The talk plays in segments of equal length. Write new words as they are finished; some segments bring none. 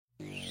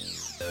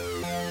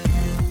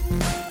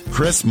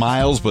Chris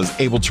Miles was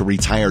able to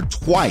retire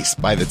twice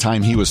by the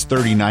time he was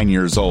 39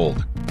 years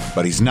old,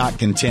 but he's not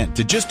content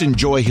to just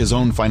enjoy his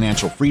own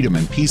financial freedom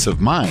and peace of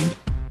mind.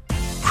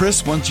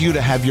 Chris wants you to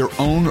have your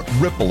own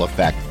ripple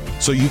effect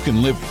so you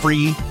can live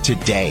free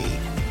today.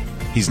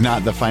 He's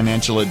not the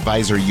financial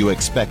advisor you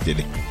expected.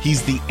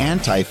 He's the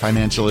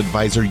anti-financial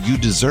advisor you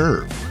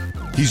deserve.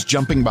 He's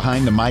jumping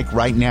behind the mic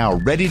right now,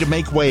 ready to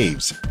make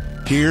waves.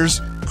 Here's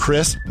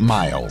Chris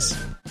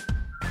Miles.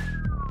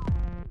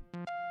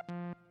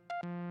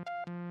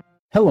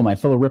 Hello, my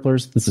fellow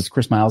Ripplers. This is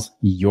Chris Miles,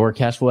 your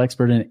cash flow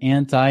expert and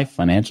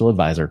anti-financial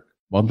advisor.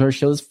 Welcome to our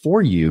shows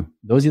for you.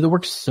 Those of you that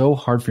work so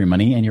hard for your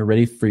money and you're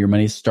ready for your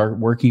money to start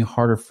working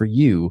harder for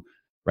you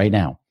right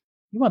now.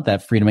 You want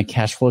that freedom and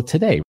cash flow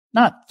today,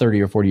 not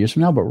 30 or 40 years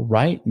from now, but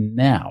right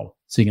now.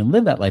 So you can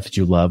live that life that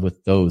you love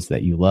with those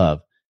that you love.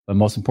 But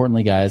most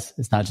importantly, guys,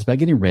 it's not just about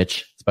getting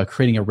rich. It's about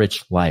creating a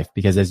rich life,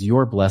 because as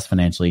you're blessed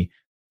financially,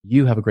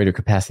 you have a greater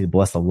capacity to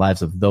bless the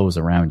lives of those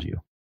around you.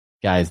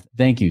 Guys,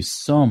 thank you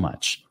so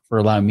much for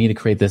allowing me to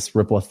create this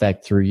ripple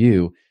effect through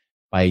you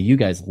by you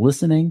guys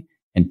listening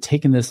and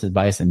taking this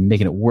advice and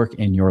making it work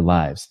in your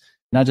lives.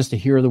 Not just a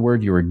hearer of the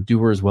word, you're a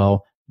doer as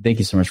well. Thank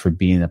you so much for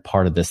being a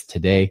part of this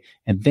today.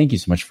 And thank you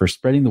so much for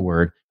spreading the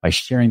word by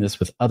sharing this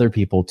with other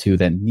people too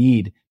that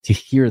need to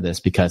hear this,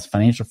 because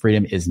financial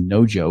freedom is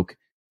no joke.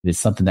 It is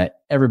something that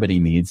everybody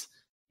needs.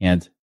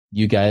 And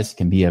you guys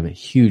can be a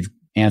huge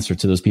answer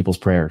to those people's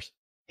prayers.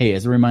 Hey,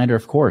 as a reminder,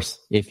 of course,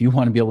 if you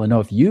want to be able to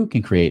know if you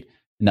can create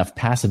enough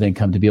passive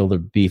income to be able to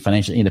be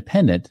financially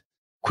independent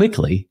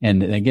quickly.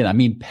 And again, I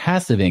mean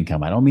passive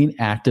income. I don't mean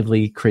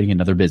actively creating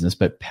another business,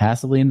 but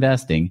passively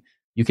investing.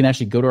 You can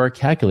actually go to our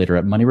calculator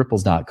at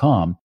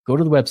moneyripples.com. Go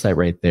to the website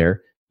right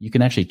there. You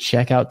can actually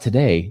check out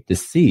today to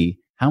see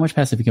how much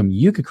passive income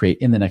you could create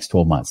in the next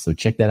 12 months. So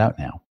check that out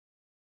now.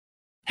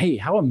 Hey,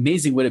 how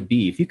amazing would it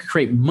be if you could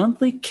create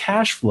monthly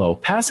cash flow,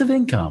 passive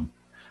income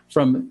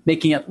from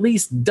making at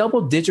least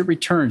double-digit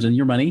returns on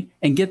your money?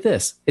 And get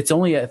this, it's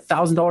only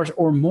 $1,000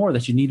 or more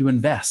that you need to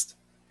invest.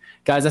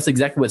 Guys, that's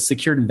exactly what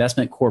Secured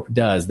Investment Corp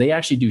does. They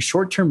actually do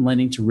short-term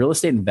lending to real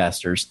estate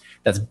investors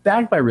that's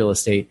backed by real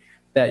estate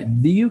that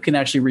you can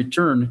actually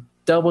return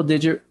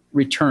double-digit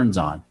returns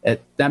on.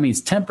 That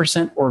means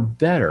 10% or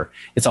better.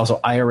 It's also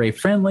IRA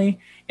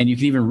friendly, and you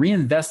can even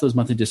reinvest those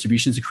monthly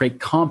distributions to create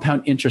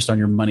compound interest on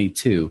your money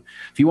too.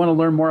 If you want to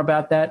learn more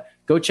about that,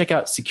 go check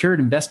out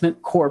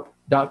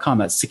securedinvestmentcorp.com.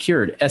 That's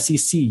secured,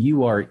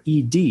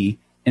 SECURED,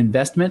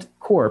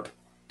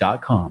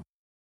 investmentcorp.com.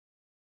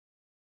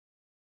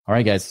 All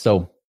right, guys.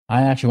 So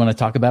I actually want to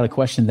talk about a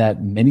question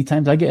that many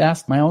times I get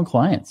asked my own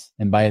clients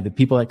and by the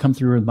people that come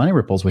through with Money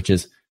Ripples, which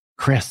is,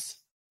 Chris,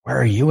 where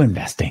are you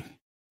investing?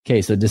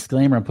 Okay, so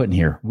disclaimer I'm putting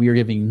here. We are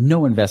giving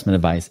no investment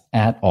advice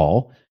at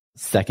all.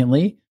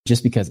 Secondly,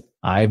 just because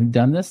I've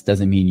done this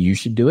doesn't mean you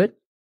should do it.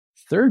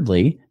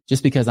 Thirdly,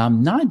 just because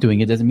I'm not doing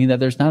it doesn't mean that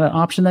there's not an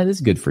option that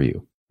is good for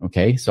you.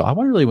 Okay, so I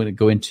want to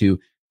go into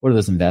what are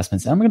those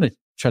investments. I'm going to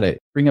try to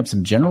bring up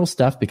some general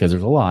stuff because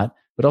there's a lot,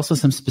 but also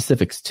some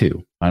specifics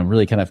too. I'm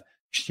really kind of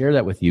share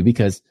that with you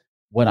because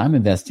what I'm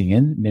investing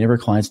in, many of our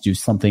clients do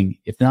something,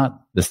 if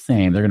not the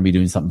same, they're going to be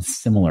doing something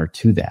similar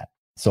to that.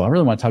 So I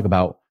really want to talk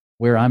about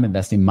where I'm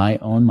investing my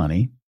own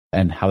money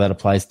and how that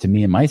applies to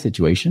me in my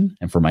situation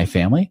and for my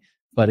family.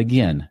 But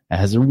again,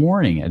 as a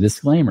warning, a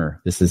disclaimer,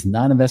 this is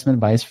not investment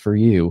advice for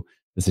you.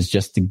 This is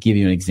just to give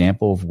you an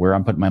example of where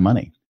I'm putting my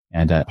money.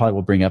 And probably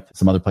we'll bring up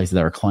some other places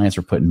that our clients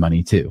are putting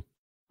money too.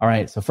 All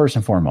right. So first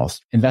and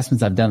foremost,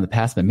 investments I've done in the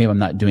past, but maybe I'm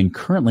not doing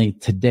currently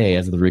today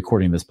as of the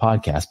recording of this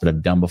podcast, but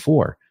I've done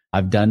before.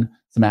 I've done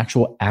some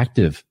actual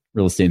active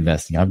real estate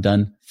investing. I've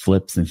done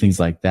flips and things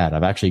like that.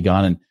 I've actually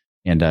gone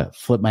and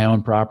flipped my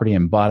own property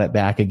and bought it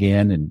back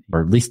again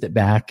or leased it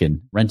back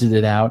and rented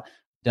it out,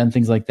 done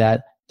things like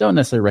that. Don't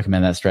necessarily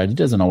recommend that strategy. It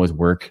doesn't always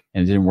work,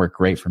 and it didn't work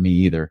great for me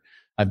either.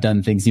 I've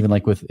done things even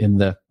like within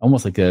the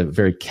almost like a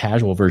very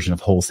casual version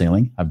of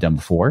wholesaling I've done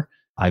before.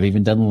 I've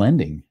even done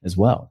lending as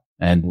well.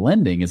 And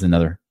lending is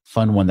another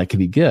fun one that could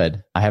be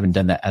good. I haven't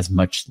done that as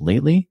much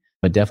lately,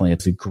 but definitely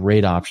it's a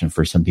great option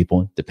for some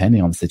people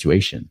depending on the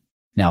situation.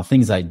 Now,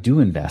 things I do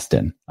invest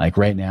in, like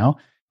right now,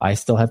 I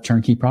still have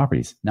turnkey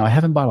properties. Now, I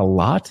haven't bought a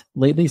lot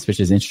lately,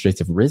 especially as interest rates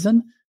have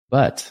risen,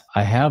 but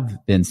I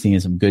have been seeing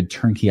some good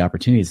turnkey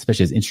opportunities,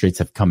 especially as interest rates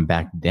have come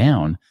back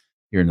down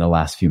here in the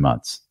last few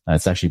months.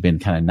 It's actually been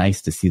kind of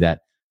nice to see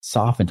that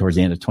soften towards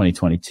the end of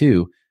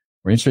 2022,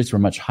 where interest rates were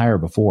much higher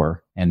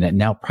before. And that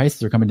now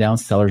prices are coming down.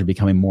 Sellers are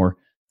becoming more,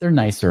 they're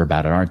nicer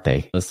about it, aren't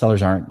they? The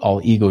sellers aren't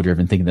all ego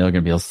driven, thinking they're going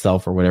to be able to sell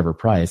for whatever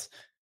price.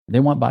 They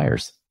want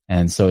buyers.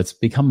 And so it's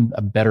become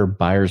a better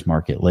buyer's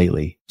market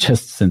lately,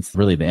 just since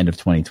really the end of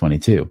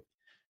 2022.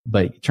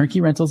 But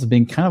turnkey rentals have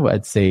been kind of,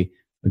 I'd say,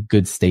 a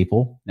good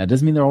staple. Now, it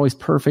doesn't mean they're always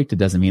perfect. It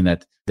doesn't mean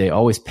that they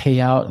always pay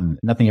out and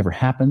nothing ever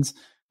happens.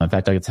 In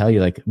fact, I could tell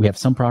you, like, we have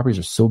some properties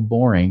that are so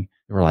boring.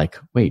 We're like,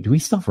 wait, do we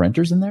still have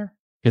renters in there?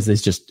 Because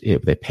it's just,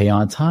 they pay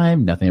on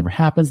time. Nothing ever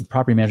happens. The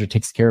property manager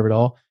takes care of it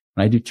all.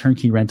 When I do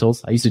turnkey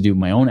rentals, I used to do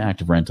my own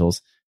active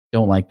rentals.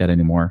 Don't like that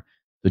anymore.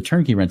 The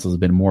turnkey rentals have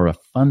been more of a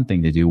fun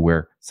thing to do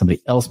where somebody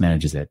else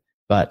manages it.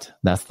 But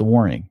that's the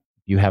warning.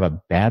 If you have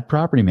a bad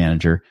property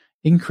manager,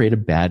 it can create a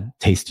bad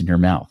taste in your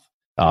mouth.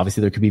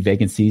 Obviously, there could be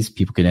vacancies.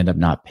 People could end up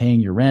not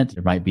paying your rent.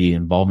 There might be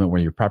involvement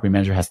where your property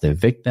manager has to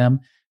evict them.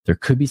 There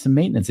could be some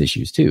maintenance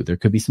issues too. There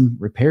could be some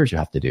repairs you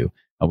have to do.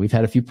 We've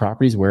had a few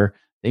properties where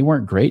they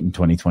weren't great in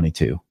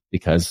 2022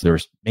 because there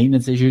was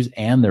maintenance issues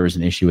and there was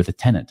an issue with a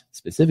tenant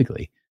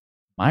specifically.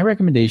 My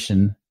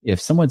recommendation, if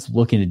someone's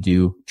looking to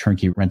do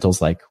turnkey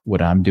rentals like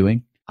what I'm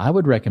doing, I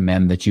would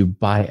recommend that you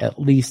buy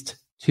at least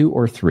 2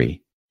 or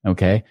 3.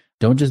 Okay.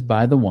 Don't just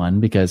buy the one,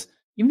 because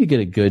even if you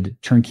get a good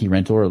turnkey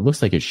rental, or it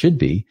looks like it should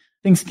be,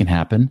 things can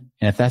happen.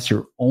 And if that's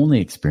your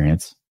only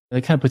experience,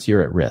 that kind of puts you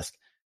at risk.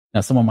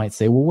 Now, someone might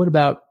say, well, what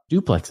about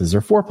duplexes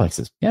or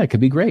fourplexes? Yeah, it could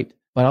be great.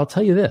 But I'll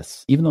tell you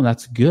this, even though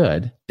that's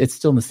good, it's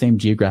still in the same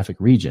geographic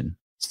region.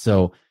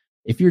 So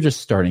if you're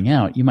just starting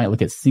out, you might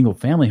look at single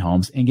family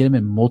homes and get them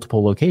in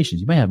multiple locations.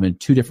 You might have them in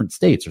 2 different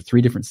states or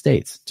 3 different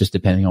states, just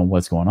depending on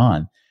what's going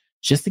on,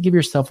 just to give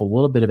yourself a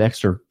little bit of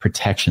extra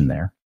protection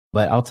there.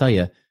 But I'll tell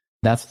you,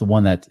 that's the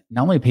one that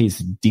not only pays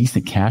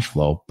decent cash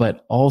flow,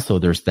 but also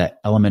there's that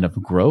element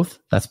of growth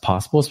that's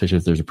possible, especially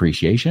if there's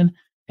appreciation,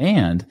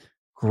 and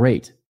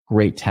great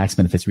tax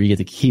benefits where you get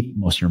to keep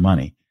most of your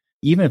money.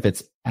 Even if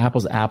it's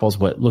apples to apples,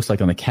 what looks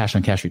like on the cash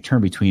on cash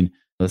return between,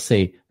 let's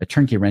say, a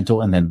turnkey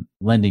rental and then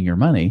lending your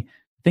money.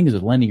 The thing is,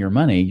 with lending your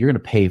money, you're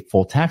going to pay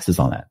full taxes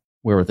on that.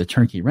 Where with a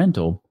turnkey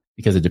rental,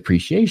 because of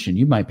depreciation,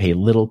 you might pay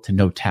little to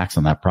no tax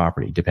on that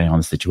property, depending on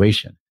the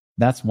situation.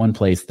 That's one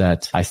place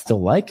that I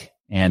still like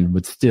and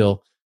would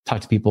still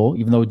talk to people,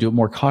 even though we do it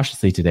more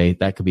cautiously today.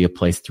 That could be a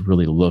place to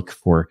really look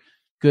for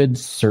good,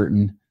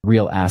 certain,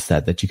 real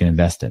asset that you can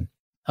invest in.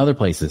 Other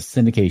places,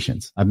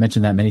 syndications. I've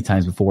mentioned that many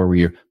times before, where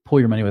you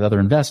pull your money with other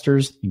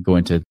investors, you can go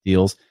into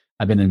deals.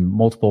 I've been in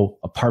multiple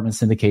apartment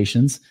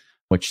syndications,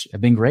 which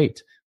have been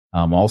great.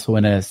 Also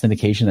in a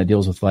syndication that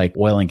deals with like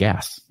oil and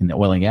gas, in the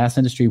oil and gas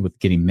industry, with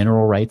getting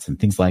mineral rights and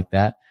things like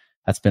that.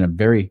 That's been a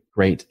very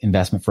great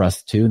investment for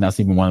us too. And that's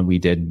even one we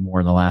did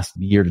more in the last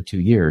year to 2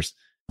 years,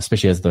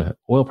 especially as the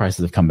oil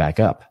prices have come back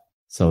up.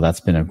 So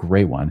that's been a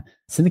great one.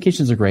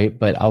 Syndications are great,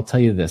 but I'll tell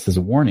you this as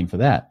a warning for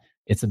that.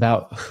 It's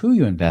about who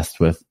you invest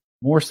with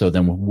more so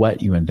than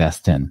what you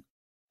invest in.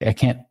 I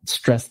can't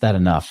stress that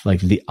enough. Like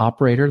the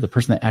operator, the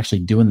person that actually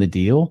doing the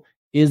deal,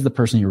 is the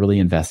person you're really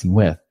investing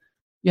with.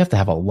 You have to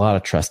have a lot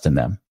of trust in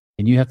them,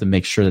 and you have to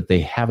make sure that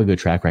they have a good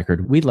track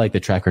record. We'd like the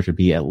track record to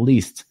be at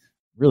least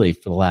really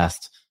for the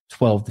last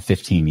 12 to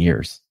 15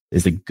 years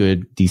is a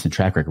good, decent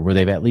track record where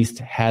they've at least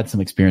had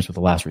some experience with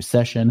the last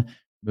recession.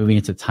 Moving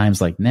into times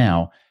like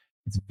now,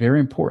 it's very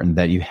important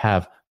that you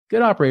have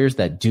good operators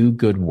that do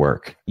good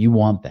work. You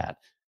want that.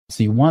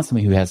 So you want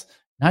somebody who has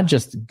not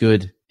just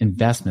good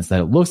investments that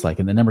it looks like,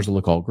 and the numbers will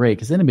look all great,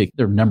 because then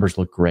their numbers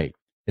look great.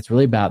 It's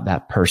really about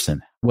that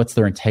person. What's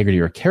their integrity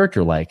or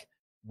character like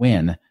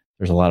when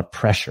there's a lot of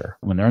pressure?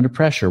 When they're under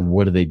pressure,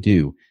 what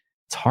do?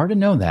 It's hard to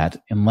know that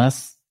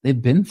unless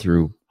they've been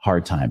through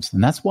hard times.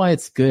 And that's why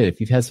it's good if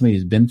you've had somebody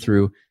who's been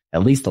through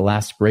at least the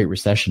last great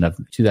recession of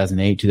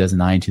 2008,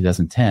 2009,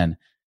 2010.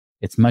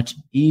 It's much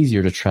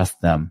easier to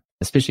trust them,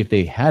 especially if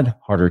they had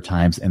harder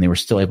times and they were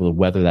still able to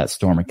weather that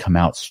storm and come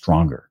out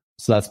stronger.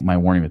 So that's my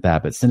warning with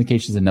that. But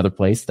syndication is another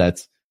place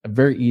that's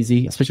very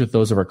easy, especially with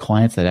those of our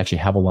clients that actually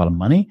have a lot of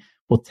money,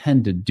 will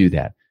tend to do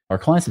that. Our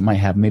clients that might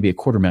have maybe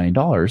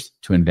 $250,000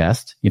 to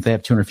invest, if they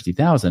have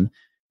 $250,000,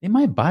 they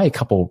might buy a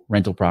couple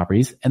rental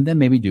properties and then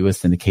maybe do a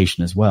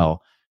syndication as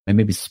well. And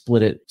maybe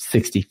split it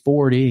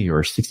 60-40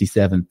 or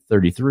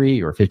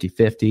 67-33 or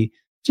 50-50,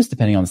 just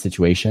depending on the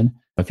situation.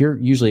 If you're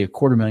usually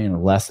 $250,000 or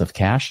less of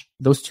cash,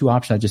 those 2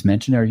 options I just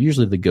mentioned are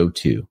usually the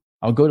go-to.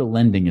 I'll go to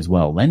lending as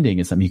well. Lending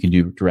is something you can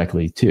do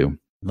directly too.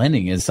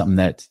 Lending is something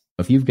that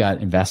if you've got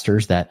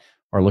investors that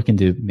are looking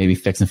to maybe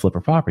fix and flip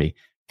a property,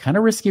 kind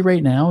of risky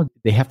right now.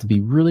 They have to be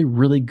really,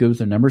 really good with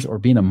their numbers or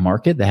be in a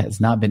market that has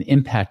not been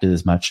impacted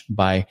as much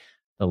by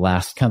the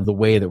last kind of the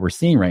way that we're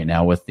seeing right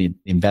now with the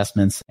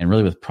investments and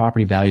really with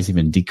property values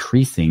even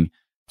decreasing.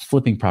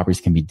 Flipping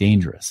properties can be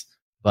dangerous.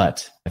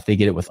 But if they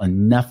get it with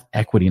enough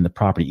equity in the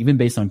property, even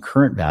based on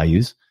current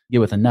values,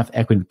 get with enough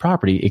equity in the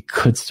property, it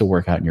could still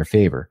work out in your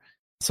favor.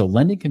 So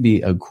lending can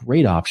be a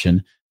great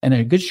option and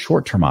a good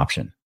short-term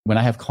option. When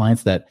I have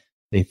clients that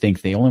they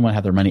think they only want to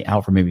have their money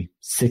out for maybe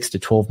 6 to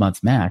 12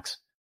 months max,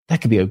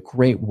 that could be a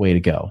great way to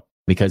go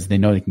because they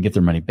know they can get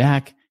their money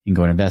back and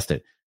go and invest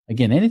it.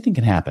 Again, anything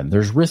can happen.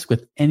 There's risk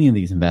with any of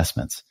these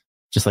investments,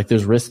 just like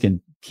there's risk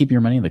in keeping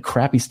your money in the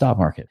crappy stock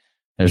market.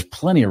 There's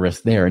plenty of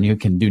risk there and you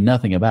can do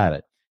nothing about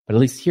it. But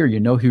at least here, you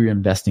know who you're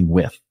investing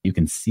with. You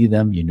can see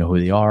them, you know who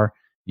they are,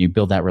 you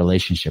build that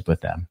relationship with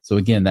them. So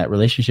again, that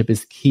relationship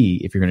is key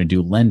if you're going to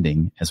do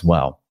lending as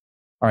well.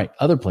 All right,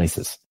 other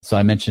places. So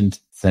I mentioned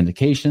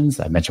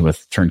syndications. I mentioned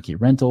with turnkey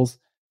rentals.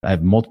 I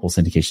have multiple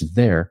syndications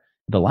there.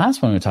 The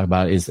last one I'm going to talk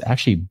about is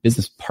actually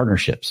business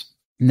partnerships.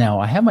 Now,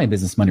 I have my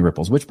business Money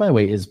Ripples, which by the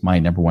way is my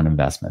number one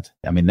investment.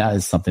 I mean, that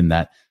is something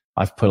that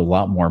I've put a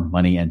lot more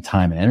money and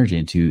time and energy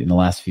into in the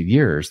last few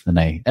years than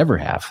I ever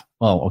have.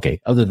 Well, okay,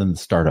 other than the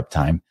startup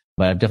time,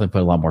 but I've definitely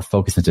put a lot more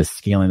focus into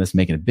scaling this,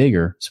 making it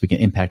bigger so we can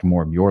impact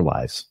more of your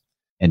lives.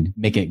 and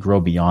making it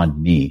grow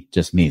beyond me,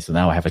 just me. So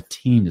now I have a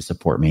team to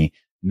support me,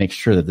 make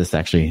sure that this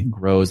actually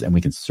grows and we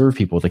can serve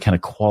people with the kind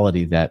of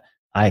quality that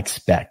I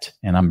expect.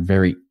 And I'm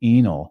very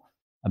anal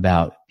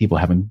about people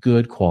having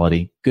good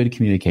quality, good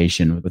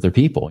communication with their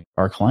people.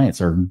 Our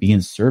clients are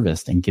being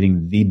serviced and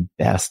getting the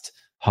best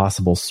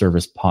possible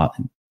service.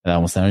 That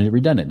almost sounded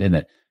redundant, didn't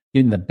it?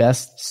 Getting the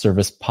best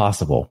service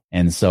possible.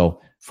 And so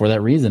for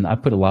that reason, I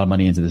put a lot of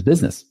money into this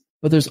business.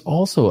 But there's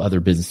also other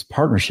business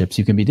partnerships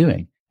you can be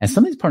doing. And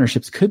some of these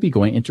partnerships could be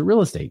going into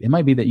real estate. It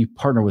might be that you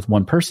partner with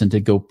one person to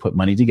go put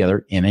money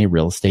together in a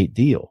real estate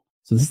deal.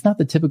 So this is not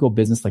the typical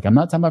business. Like I'm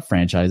not talking about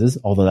franchises,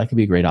 although that could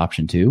be a great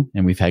option too.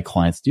 And we've had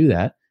clients do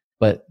that.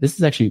 But this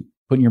is actually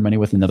putting your money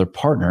with another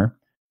partner,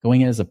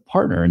 going in as a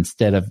partner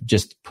instead of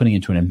just putting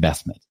into an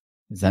investment.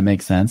 Does that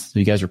make sense? So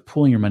you guys are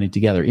pulling your money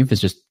together, even if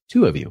it's just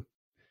two of you.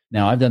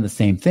 Now, I've done the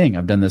same thing.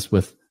 I've done this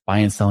with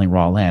buying and selling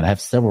raw land. I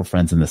have several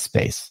friends in this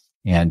space.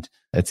 And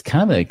it's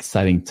kind of an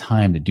exciting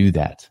time to do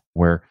that,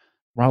 where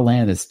raw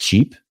land is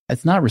cheap.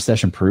 It's not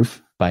recession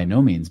proof by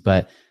no means,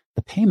 but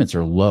the payments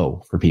are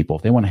low for people.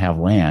 If they want to have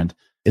land,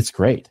 it's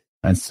great.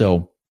 And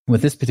so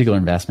with this particular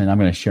investment, I'm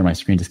going to share my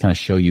screen to kind of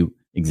show you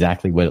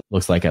exactly what it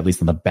looks like, at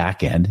least on the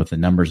back end with the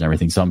numbers and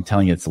everything. So I'm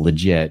telling you it's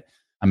legit.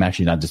 I'm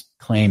actually not just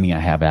claiming I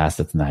have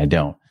assets and I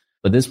don't.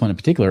 But this one in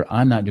particular,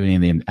 I'm not doing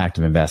any of the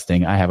active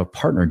investing. I have a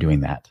partner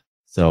doing that.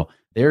 So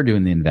they're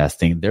doing the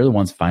investing. They're the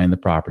ones finding the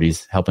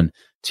properties, helping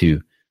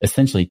to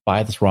essentially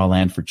buy this raw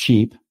land for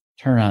cheap,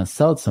 turn around and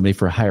sell it to somebody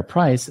for a higher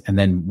price, and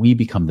then we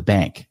become the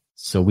bank.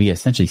 So we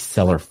essentially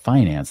seller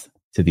finance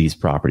to these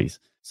properties.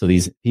 So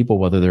these people,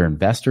 whether they're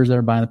investors that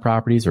are buying the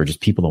properties or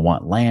just people that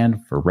want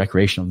land for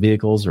recreational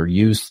vehicles or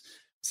use,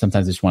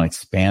 sometimes they just want to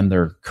expand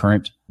their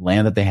current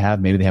land that they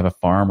have. Maybe they have a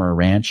farm or a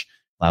ranch,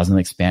 allows them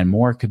to expand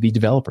more. It could be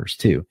developers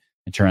too,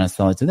 and turn around and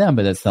sell it to them,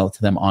 but sell it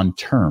to them on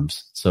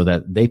terms so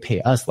that they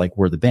pay us like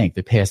we're the bank.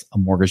 They pay us a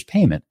mortgage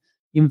payment,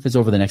 even if it's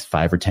over the next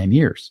 5 or 10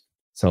 years.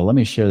 So let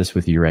me share this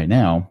with you right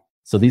now.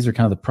 So these are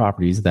kind of the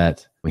properties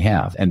that we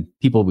have and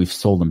people we've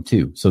sold them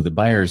to. So the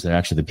buyers are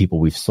actually the people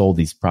we've sold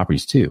these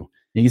properties to.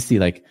 You can see,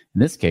 like in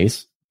this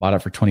case, bought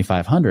it for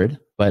 $2,500,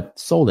 but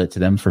sold it to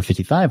them for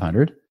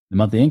 $5,500. The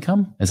monthly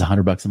income is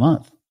 $100 a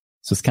month.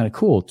 So it's kind of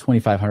cool.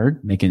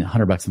 $2,500 making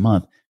 $100 a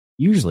month.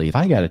 Usually if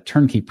I got a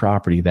turnkey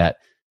property that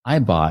I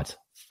bought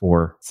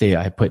for, say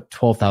I put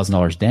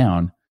 $12,000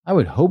 down, I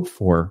would hope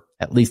for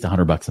at least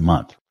 $100 a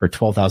month for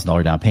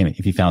 $12,000 down payment.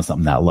 If you found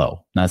something that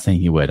low, not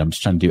saying you would, I'm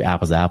just trying to do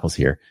apples to apples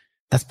here.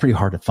 That's pretty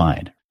hard to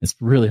find. It's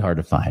really hard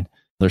to find.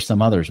 There's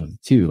some others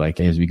too, like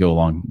as we go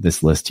along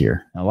this list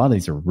here. Now, a lot of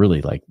these are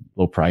really like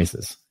low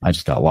prices. I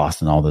just got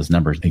lost in all those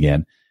numbers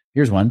again.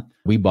 Here's one.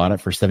 We bought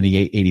it for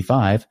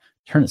 $78.85,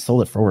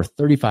 sold it for over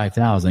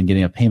 $35,000,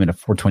 getting a payment of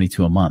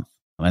 $422 a month.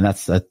 And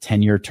that's a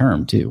 10-year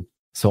term too.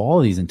 So all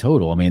of these in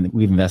total, I mean,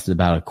 we've invested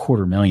about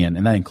 $250,000,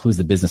 and that includes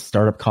the business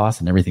startup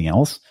costs and everything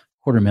else,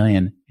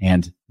 $250,000.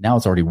 And now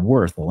it's already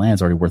worth, the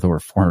land's already worth over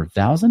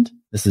 $400,000.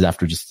 This is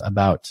after just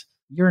about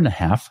a year and a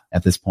half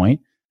at this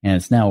point. And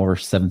it's now over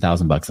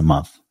 $7,000 a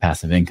month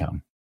passive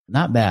income.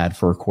 Not bad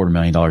for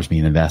 $250,000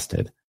 being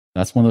invested.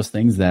 That's one of those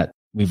things that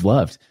we've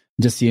loved.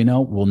 Just so you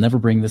know, we'll never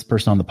bring this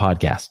person on the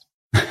podcast.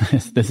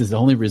 This is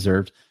only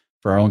reserved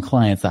for our own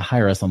clients that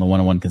hire us on the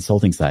one-on-one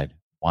consulting side.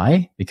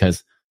 Why?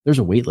 Because there's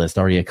a wait list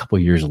already a couple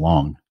of years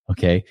long.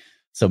 Okay.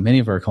 So many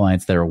of our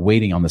clients that are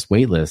waiting on this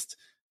wait list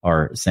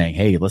are saying,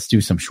 hey, let's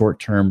do some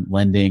short-term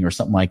lending or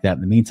something like that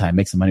in the meantime,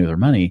 make some money with our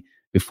money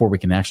before we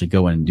can actually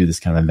go in and do this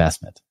kind of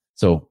investment.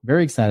 So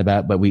very excited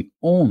about it, but we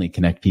only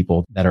connect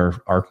people that are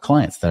our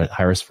clients that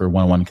hire us for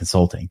one-on-one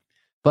consulting.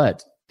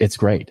 But it's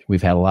great.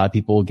 We've had a lot of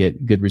people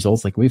get good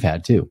results like we've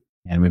had too.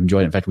 And we've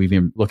enjoyed it. In fact, we've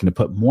been looking to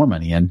put more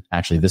money in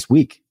actually this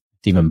week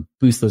to even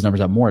boost those numbers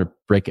up more, to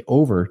break it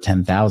over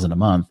 $10,000 a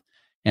month.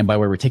 And by the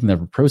way, we're taking the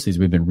proceeds,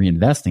 we've been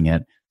reinvesting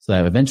it. So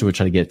that eventually we'll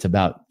try to get to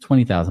about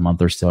 $20,000 a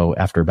month or so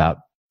after about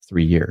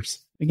 3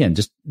 years. Again,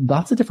 just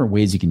lots of different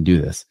ways you can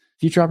do this.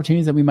 Future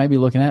opportunities that we might be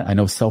looking at. I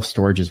know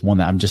self-storage is one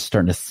that I'm just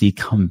starting to see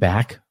come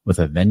back with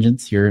a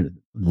vengeance here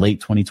late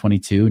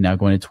 2022, now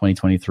going into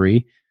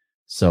 2023.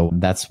 So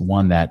that's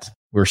one that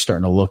we're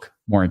starting to look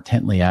more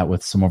intently at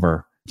with some of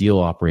our deal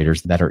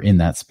operators that are in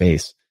that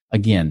space.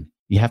 Again,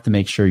 you have to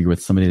make sure you're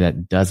with somebody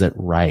that does it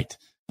right.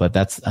 But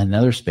that's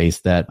another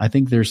space that I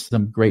think there's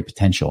some great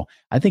potential.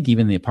 I think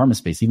even the apartment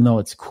space, even though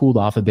it's cooled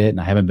off a bit and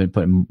I haven't been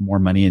putting more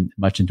money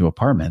much into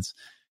apartments,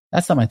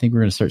 that's something I think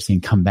we're going to start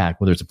seeing come back,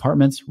 whether it's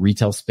apartments,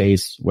 retail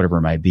space, whatever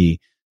it might be.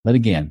 But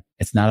again,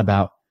 it's not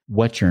about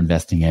what you're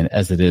investing in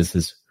as it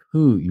is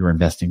who you're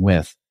investing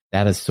with.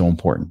 That is so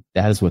important.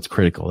 That is what's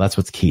critical. That's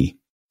what's key.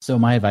 So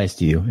my advice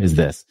to you is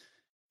this.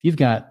 If you've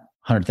got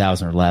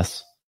 100,000 or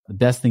less, the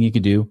best thing you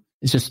could do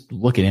is just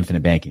look at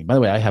infinite banking. By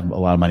the way, I have a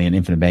lot of money in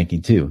infinite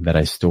banking too that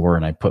I store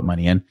and I put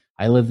money in.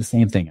 I live the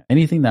same thing.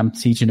 Anything that I'm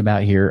teaching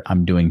about here,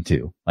 I'm doing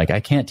too. Like I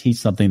can't teach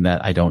something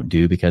that I don't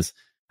do because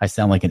I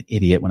sound like an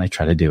idiot when I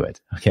try to do it.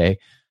 Okay.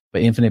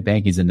 But infinite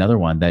banking is another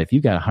one that if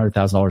you've got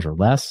 $100,000 or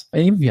less,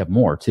 and even if you have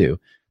more too,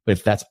 but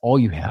if that's all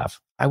you have,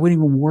 I wouldn't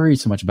even worry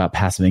so much about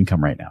passive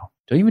income right now.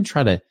 Don't even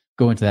try to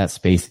go into that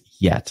space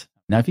yet.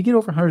 Now, if you get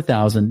over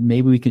 100,000,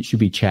 maybe we should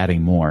be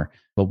chatting more.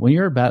 But when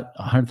you're about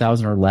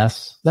 100,000 or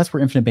less, that's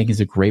where infinite banking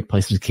is a great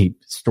place to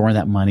keep storing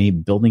that money,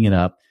 building it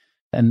up.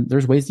 And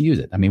there's ways to use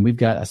it. I mean, we've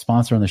got a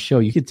sponsor on the show.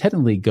 You could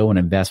technically go and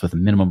invest with a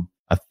minimum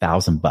of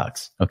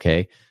 $1,000.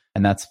 Okay.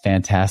 And that's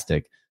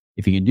fantastic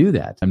if you can do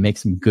that and make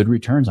some good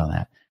returns on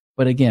that.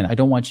 But again, I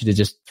don't want you to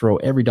just throw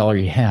every dollar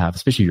you have,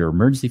 especially your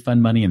emergency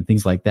fund money and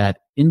things like that,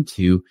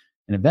 into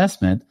an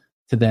investment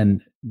to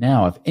then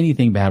now, if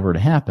anything bad were to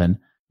happen,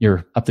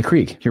 you're up the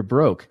creek, you're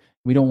broke.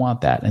 We don't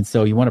want that. And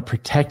so you want to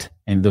protect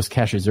and those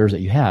cash reserves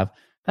that you have.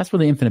 That's where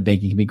the infinite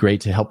banking can be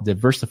great to help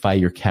diversify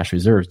your cash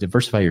reserves,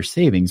 diversify your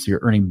savings. So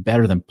you're earning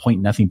better than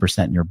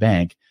 0.0% in your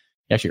bank.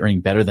 You're actually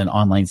earning better than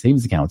online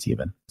savings accounts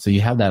even. So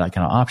you have that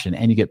kind of option,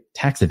 and you get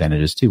tax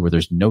advantages too, where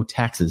there's no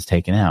taxes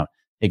taken out.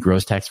 It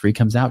grows tax-free,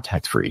 comes out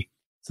tax-free.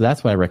 So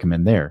that's what I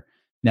recommend there.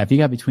 Now, if you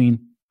got between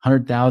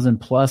 100,000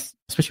 plus,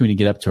 especially when you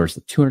get up towards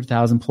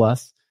 200,000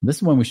 plus, this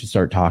is when we should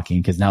start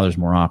talking, because now there's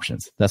more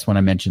options. That's when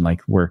I mentioned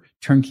like where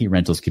turnkey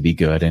rentals could be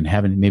good and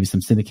having maybe some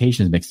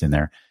syndications mixed in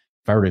there.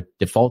 If I were to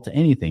default to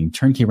anything,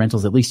 turnkey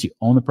rentals, at least you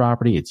own the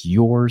property. It's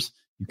yours.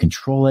 You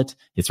control it.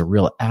 It's a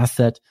real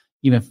asset.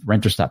 Even if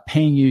renters stop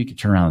paying you, you can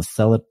turn around and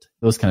sell it.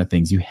 Those kind of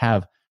things. You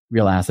have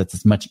real assets.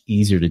 It's much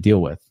easier to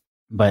deal with.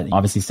 But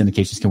obviously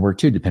syndications can work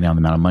too, depending on the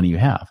amount of money you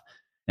have.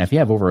 Now, if you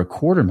have over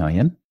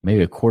 $250,000,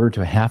 maybe $250,000 to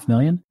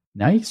 $500,000,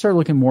 now you can start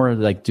looking more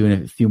like doing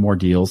a few more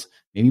deals.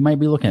 Maybe you might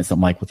be looking at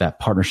something like with that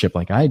partnership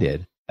like I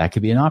did. That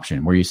could be an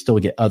option where you still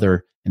get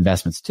other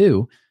investments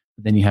too.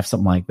 But then you have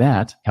something like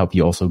that help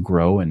you also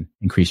grow and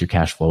increase your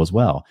cash flow as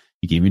well.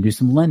 You can even do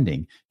some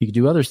lending. You can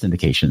do other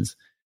syndications.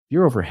 If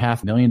you're over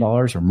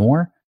 $500,000 or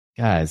more,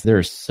 guys,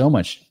 there's so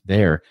much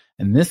there.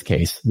 In this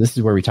case, this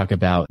is where we talk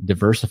about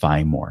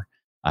diversifying more.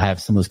 I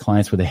have some of those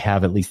clients where they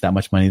have at least that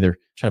much money. They're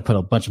trying to put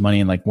a bunch of money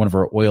in like one of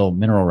our oil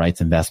mineral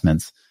rights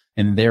investments.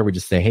 And there we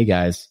just say, hey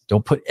guys,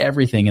 don't put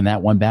everything in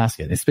that one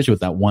basket, especially with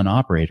that one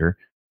operator.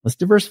 Let's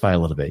diversify a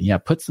little bit. Yeah,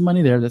 put some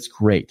money there. That's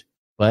great.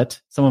 But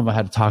some of them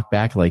had to talk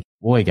back like,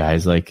 boy,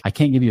 guys, like I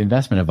can't give you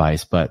investment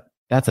advice, but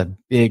that's a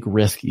big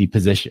risky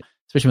position,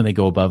 especially when they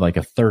go above like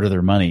a third of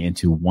their money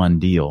into one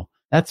deal.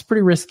 That's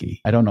pretty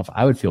risky. I don't know if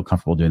I would feel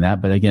comfortable doing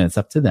that, but again, it's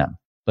up to them.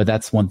 But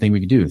that's one thing we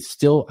can do.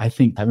 Still, I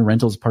think having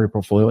rentals as part of your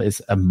portfolio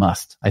is a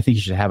must. I think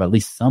you should have at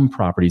least some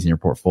properties in your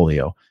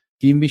portfolio. It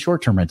can even be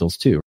short-term rentals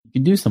too. You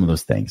can do some of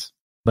those things.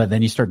 But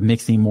then you start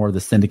mixing more of the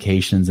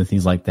syndications and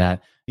things like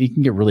that. You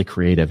can get really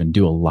creative and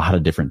do a lot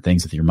of different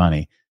things with your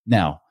money.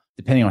 Now,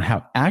 depending on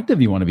how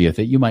active you want to be with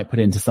it, you might put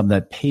it into something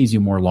that pays you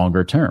more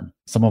longer term.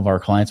 Some of our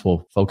clients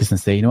will focus and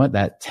say, you know what,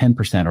 that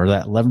 10% or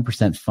that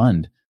 11%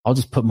 fund, I'll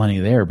just put money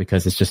there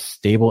because it's just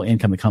stable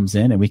income that comes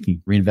in and we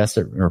can reinvest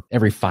it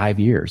every 5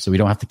 years. So we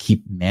don't have to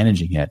keep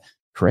managing it.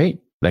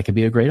 Great. That could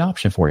be a great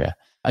option for you.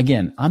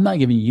 Again, I'm not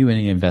giving you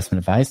any investment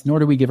advice, nor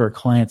do we give our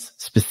clients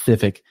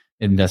specific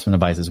investment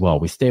advice as well.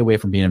 We stay away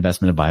from being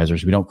investment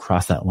advisors. We don't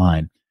cross that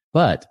line.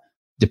 But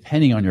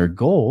depending on your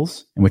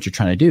goals and what you're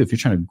trying to do, if you're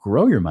trying to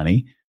grow your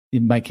money,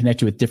 it might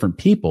connect you with different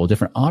people,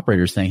 different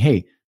operators saying,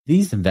 hey,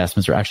 these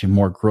investments are actually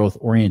more growth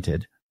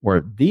oriented,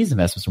 or these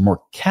investments are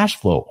more cash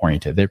flow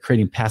oriented. They're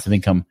creating passive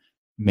income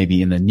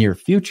maybe in the near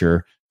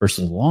future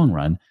versus the long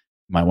run.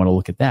 You might want to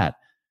look at that.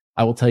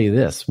 I will tell you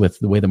this, with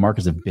the way the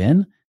markets have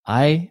been,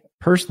 I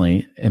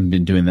personally have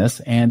been doing this,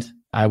 and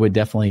I would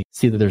definitely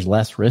see that there's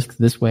less risk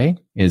this way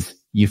is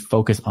you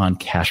focus on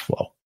cash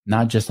flow,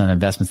 not just on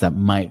investments that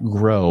might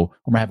grow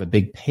or might have a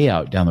big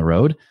payout down the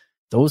road.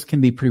 Those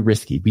can be pretty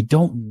risky. We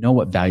don't know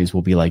what values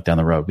will be like down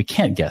the road. We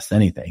can't guess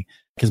anything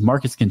because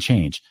markets can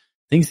change.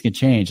 Things can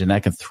change and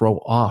that can throw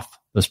off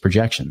those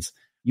projections.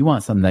 You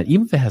want something that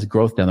even if it has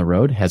growth down the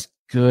road, has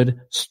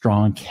good,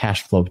 strong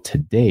cash flow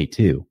today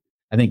too.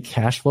 I think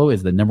cash flow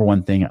is the number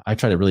one thing I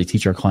try to really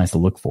teach our clients to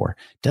look for.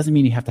 Doesn't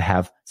mean you have to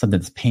have something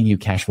that's paying you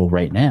cash flow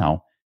right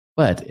now,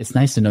 but it's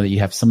nice to know that you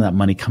have some of that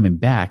money coming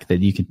back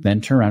that you can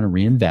then turn around and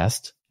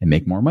reinvest and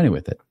make more money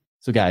with it.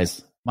 So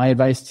guys, my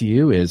advice to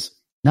you is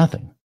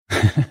nothing.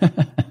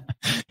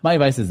 My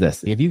advice is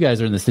this. If you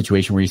guys are in the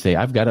situation where you say,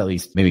 I've got at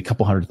least maybe a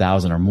couple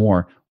 100,000 or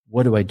more,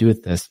 what do I do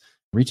with this?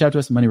 Reach out to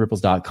us at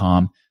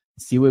moneyripples.com.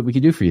 See what we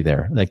can do for you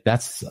there. Like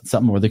that's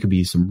something where there could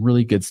be some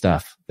really good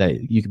stuff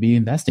that you could be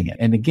investing in.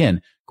 And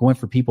again, going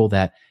for people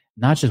that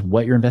not just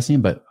what you're investing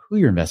in, but who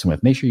you're investing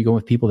with. Make sure you go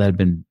with people that have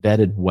been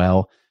vetted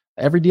well.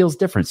 Every deal is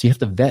different. So you have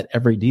to vet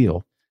every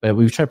deal. But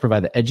we try to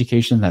provide the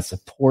education, that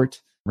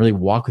support, really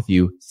walk with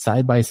you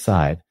side by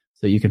side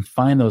so you can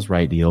find those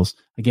right deals.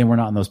 Again, we're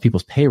not on those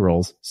people's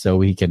payrolls. So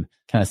we can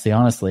kind of say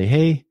honestly,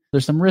 hey,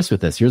 there's some risk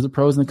with this. Here's the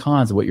pros and the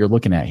cons of what you're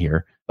looking at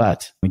here.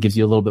 But it gives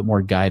you a little bit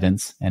more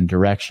guidance and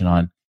direction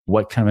on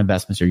what kind of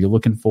investments are you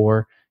looking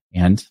for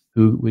and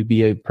who would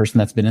be a person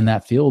that's been in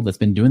that field, that's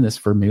been doing this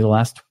for maybe the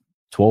last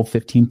 12,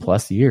 15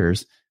 plus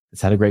years,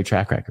 that's had a great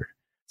track record.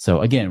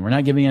 So again, we're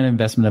not giving an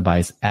investment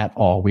advice at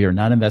all. We are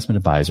not investment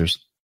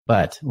advisors,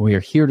 but we are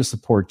here to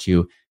support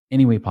you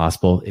any way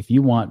possible. If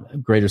you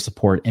want greater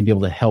support and be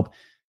able to help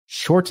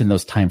shorten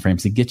those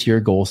timeframes to get to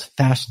your goals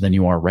faster than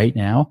you are right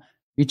now,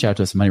 reach out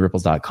to us at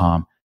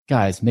moneyripples.com.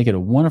 Guys, make it a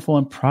wonderful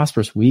and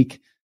prosperous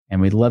week. And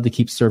we'd love to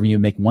keep serving you,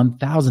 make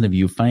 1,000 of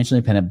you financially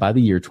independent by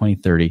the year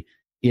 2030,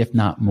 if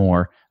not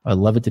more. I'd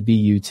love it to be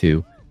you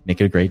too.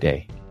 Make it a great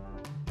day.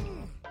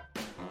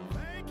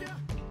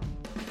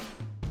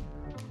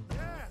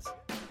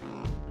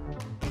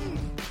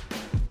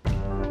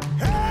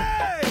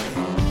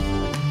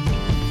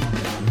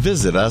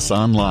 Visit us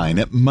online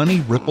at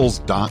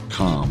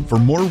moneyripples.com for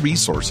more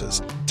resources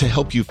to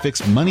help you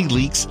fix money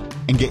leaks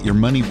and get your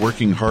money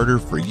working harder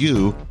for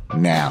you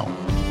now.